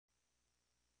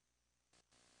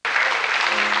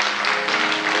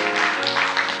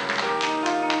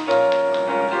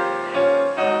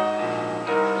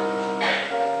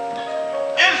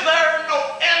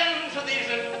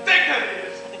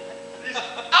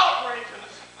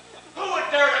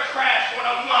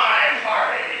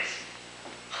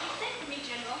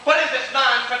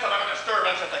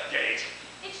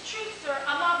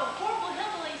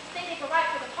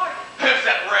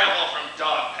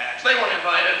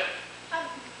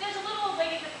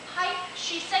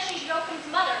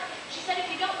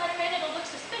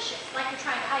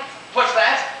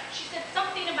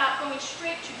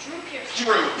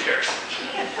years.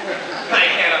 I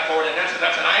can't afford an answer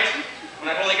that tonight,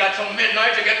 when I've only got till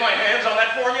midnight to get my hands on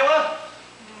that formula.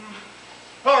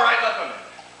 All right, let them in.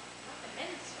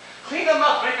 Clean them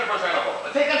up, make them presentable.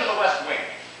 Take them to the west wing.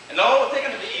 No, take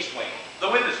them to the east wing. The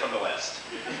wind is from the west.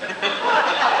 Go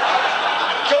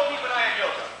keep an eye on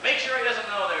Yoko. Make sure he doesn't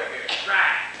know they're here.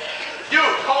 Right. You,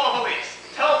 call the police.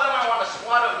 Tell them I want a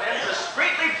squad of men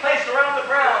discreetly placed around the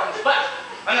grounds, but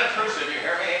unobtrusive, you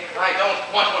hear me? I don't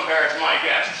want to embarrass my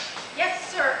guests. Yes,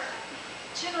 sir.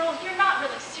 General, you're not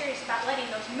really serious about letting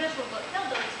those miserable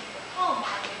hillbillies into your home,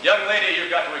 are you? Young lady,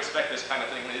 you've got to expect this kind of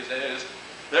thing these days.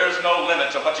 There's no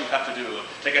limit to what you have to do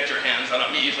to get your hands on a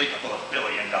measly couple of $1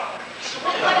 billion.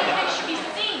 But what if they should be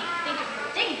seen? Think of your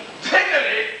dignity.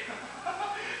 Dignity?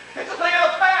 It's a thing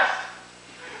of the past.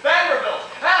 Vanderbilt,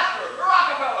 Astor,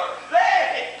 Rockefeller,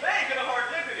 they can afford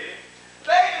dignity.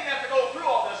 They didn't have to go through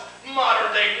all this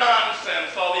modern-day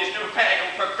nonsense, all these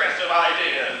newfangled progressive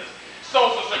ideas.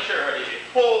 Social Security,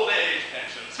 old age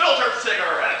pensions, filtered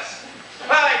cigarettes.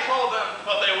 I told them,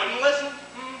 but they wouldn't listen.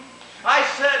 I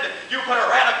said, you put a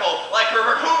radical like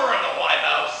Herbert Hoover in the White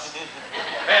House.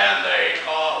 And they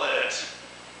call it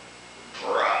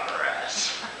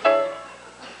progress.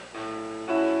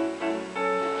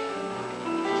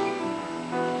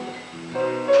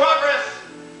 Progress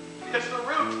is the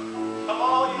root of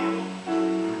all evil.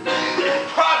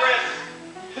 Progress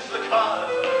is the cause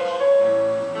of it all.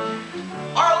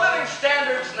 Our living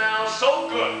standards now so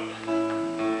good,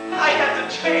 I had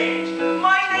to change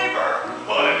my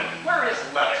neighborhood. Where is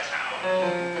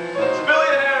Levittown?